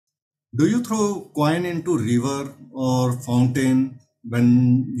Do you throw coin into river or fountain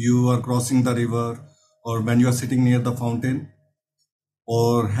when you are crossing the river or when you are sitting near the fountain?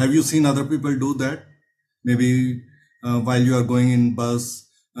 Or have you seen other people do that? Maybe while you are going in bus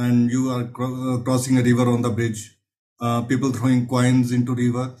and you are crossing a river on the bridge, people throwing coins into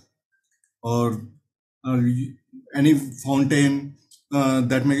river or uh, any fountain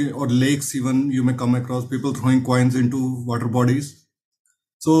that may or lakes even you may come across people throwing coins into water bodies.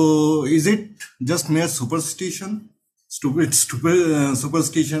 So is it just mere superstition, stupid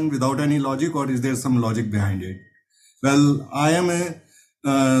superstition without any logic, or is there some logic behind it? Well, I am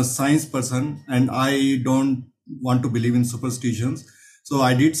a science person and I don't want to believe in superstitions. So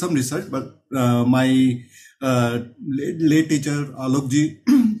I did some research, but my late teacher, Alokji,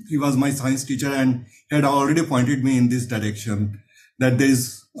 he was my science teacher and had already pointed me in this direction that there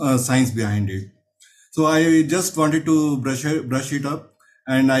is science behind it. So I just wanted to brush it up,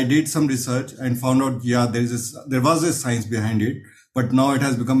 and I did some research and found out, yeah, there was a science behind it, but now it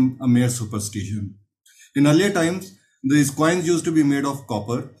has become a mere superstition. In earlier times, these coins used to be made of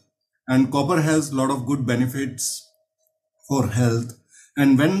copper, and copper has a lot of good benefits for health.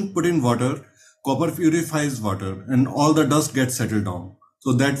 And when put in water, copper purifies water and all the dust gets settled down.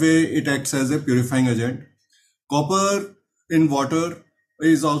 So that way it acts as a purifying agent. Copper in water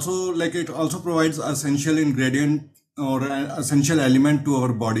is also like it also provides essential ingredient or an essential element to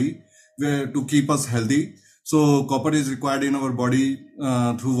our body to keep us healthy. So copper is required in our body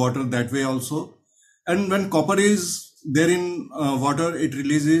through water that way also. And when copper is there in water, it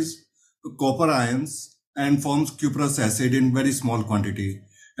releases copper ions and forms cuprous acid in very small quantity.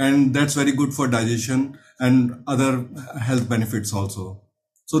 And that's very good for digestion and other health benefits also.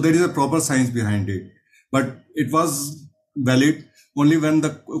 So there is a proper science behind it. But it was valid only when the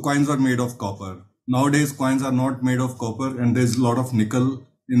coins were made of copper. Nowadays, coins are not made of copper and there's a lot of nickel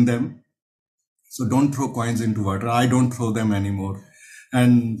in them. So don't throw coins into water. I don't throw them anymore.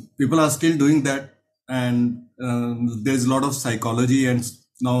 And people are still doing that. And there's a lot of psychology, and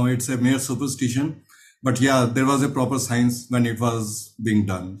now it's a mere superstition. But yeah, there was a proper science when it was being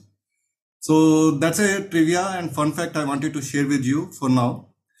done. So that's a trivia and fun fact I wanted to share with you for now.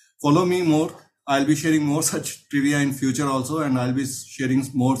 Follow me more. I'll be sharing more such trivia in future also, and I'll be sharing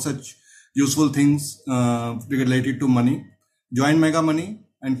more such useful things related to money. Join Mega Money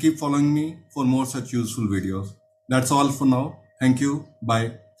and keep following me for more such useful videos. That's all for now. Thank you.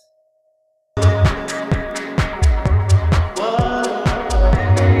 Bye.